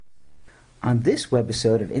On this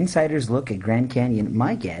webisode of Insider's Look at Grand Canyon,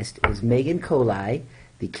 my guest is Megan Colai,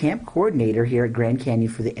 the camp coordinator here at Grand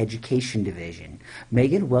Canyon for the Education Division.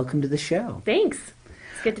 Megan, welcome to the show. Thanks.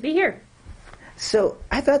 It's good to be here. So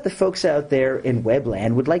I thought the folks out there in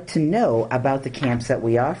Webland would like to know about the camps that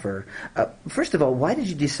we offer. First of all, why did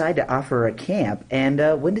you decide to offer a camp, and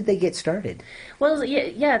when did they get started? Well,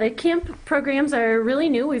 yeah, the camp programs are really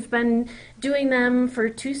new. We've been doing them for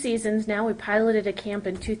 2 seasons now. We piloted a camp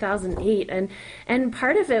in 2008, and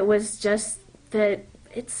part of it was just that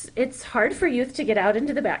it's hard for youth to get out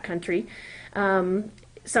into the backcountry.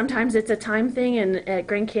 Sometimes it's a time thing, and at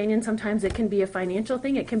Grand Canyon sometimes it can be a financial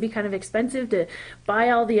thing. It can be kind of expensive to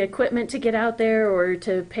buy all the equipment to get out there or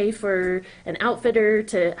to pay for an outfitter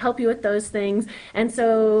to help you with those things. And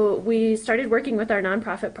so we started working with our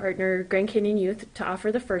nonprofit partner, Grand Canyon Youth, to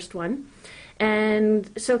offer the first one. And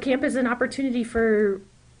so camp is an opportunity for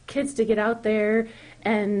kids to get out there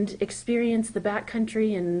and experience the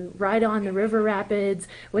backcountry and ride on the river rapids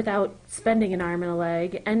without spending an arm and a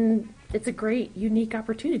leg. And it's a great, unique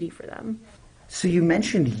opportunity for them. So you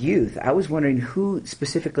mentioned youth. I was wondering who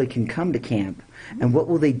specifically can come to camp, and what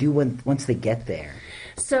will they do once they get there?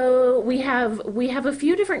 So we have a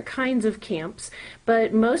few different kinds of camps,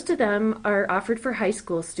 but most of them are offered for high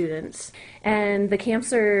school students. And the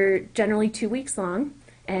camps are generally 2 weeks long.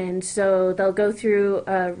 And so they'll go through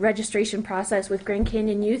a registration process with Grand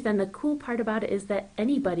Canyon Youth, and the cool part about it is that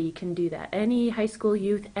anybody can do that, any high school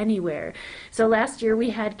youth anywhere. So last year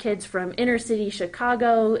we had kids from inner city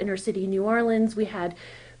Chicago, inner city New Orleans, we had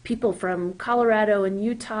people from Colorado and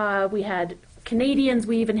Utah, we had Canadians,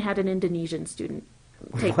 we even had an Indonesian student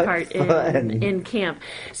take part in camp.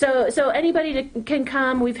 So anybody can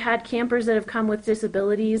come. We've had campers that have come with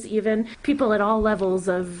disabilities, even people at all levels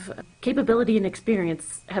of capability and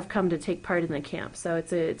experience have come to take part in the camp. So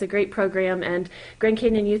it's a great program, and Grand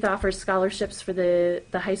Canyon Youth offers scholarships for the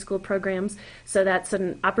high school programs. So that's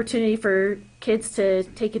an opportunity for kids to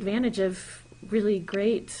take advantage of really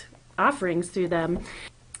great offerings through them.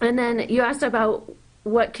 And then you asked about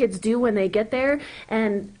what kids do when they get there,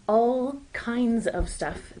 and all kinds of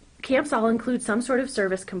stuff. Camps all include some sort of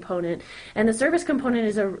service component, and the service component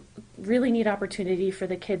is a really neat opportunity for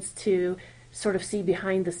the kids to sort of see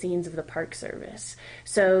behind the scenes of the Park Service.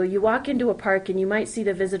 So you walk into a park and you might see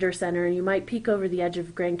the visitor center, and you might peek over the edge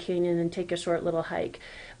of Grand Canyon and take a short little hike.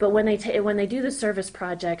 But when they do the service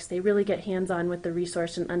projects, they really get hands-on with the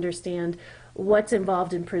resource and understand what's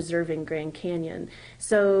involved in preserving Grand Canyon.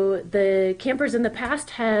 So the campers in the past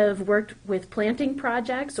have worked with planting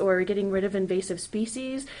projects or getting rid of invasive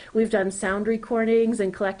species. We've done sound recordings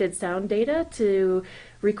and collected sound data to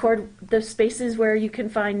record the spaces where you can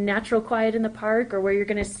find natural quiet in the park, or where you're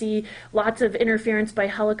going to see lots of interference by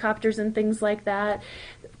helicopters and things like that.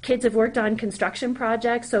 Kids have worked on construction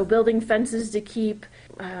projects, so building fences to keep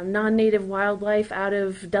non-native wildlife out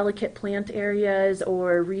of delicate plant areas,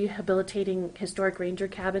 or rehabilitating historic ranger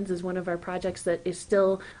cabins is one of our projects that is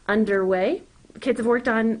still underway. Kids have worked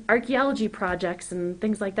on archaeology projects and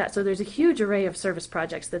things like that. So there's a huge array of service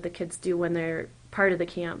projects that the kids do when they're part of the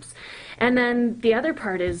camps. And then the other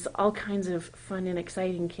part is all kinds of fun and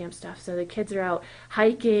exciting camp stuff. So the kids are out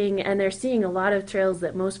hiking, and they're seeing a lot of trails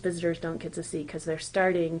that most visitors don't get to see, because they're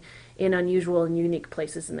starting in unusual and unique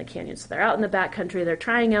places in the canyon. So they're out in the backcountry, they're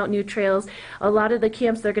trying out new trails. A lot of the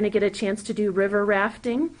camps, they're going to get a chance to do river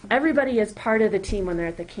rafting. Everybody is part of the team when they're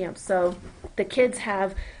at the camp. So the kids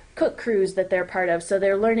have cook crews that they're part of, so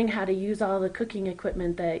they're learning how to use all the cooking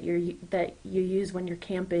equipment that you use when you're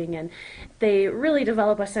camping, and they really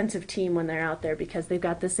develop a sense of team when they're out there, because they've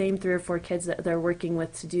got the same 3 or 4 kids that they're working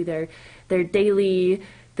with to do their daily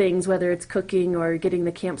things, whether it's cooking or getting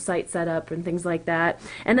the campsite set up and things like that.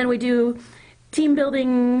 And then we do team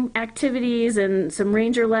building activities and some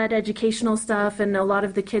ranger-led educational stuff, and a lot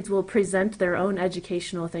of the kids will present their own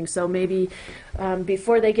educational things. So maybe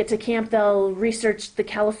before they get to camp, they'll research the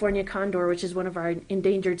California condor, which is one of our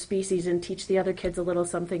endangered species, and teach the other kids a little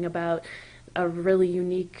something about a really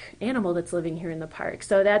unique animal that's living here in the park.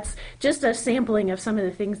 So that's just a sampling of some of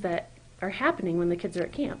the things that are happening when the kids are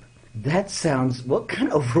at camp. That sounds,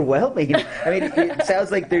 kind of overwhelming. I mean, it sounds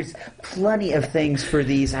like there's plenty of things for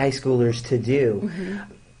these high schoolers to do. Mm-hmm.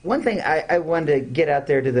 One thing I wanted to get out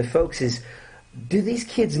there to the folks is, do these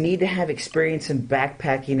kids need to have experience in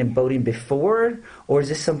backpacking and boating before, or is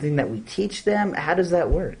this something that we teach them? How does that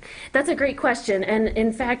work? That's a great question, and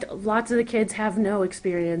in fact, lots of the kids have no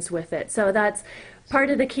experience with it. So that's part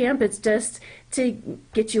of the camp. It's just to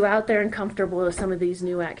get you out there and comfortable with some of these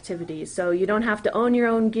new activities. So you don't have to own your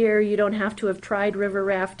own gear. You don't have to have tried river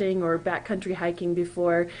rafting or backcountry hiking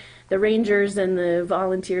before. The rangers and the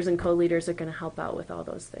volunteers and co-leaders are going to help out with all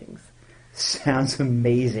those things. Sounds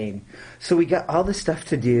amazing. So we got all the stuff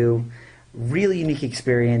to do, really unique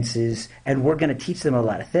experiences, and we're going to teach them a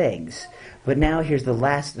lot of things. But now here's the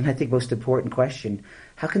last and I think most important question.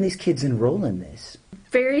 How can these kids enroll in this?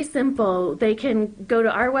 Very simple. They can go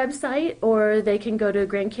to our website or they can go to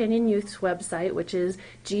Grand Canyon Youth's website, which is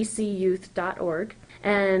gcyouth.org,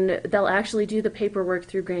 and they'll actually do the paperwork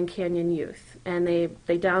through Grand Canyon Youth. And they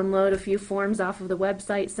download a few forms off of the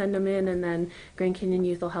website, send them in, and then Grand Canyon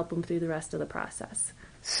Youth will help them through the rest of the process.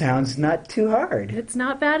 Sounds not too hard. It's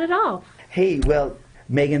not bad at all. Hey, well,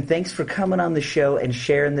 Megan, thanks for coming on the show and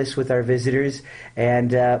sharing this with our visitors.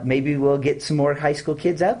 And maybe we'll get some more high school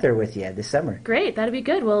kids out there with you this summer. Great, that'd be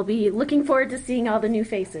good. We'll be looking forward to seeing all the new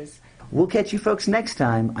faces. We'll catch you folks next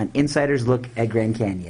time on Insider's Look at Grand Canyon.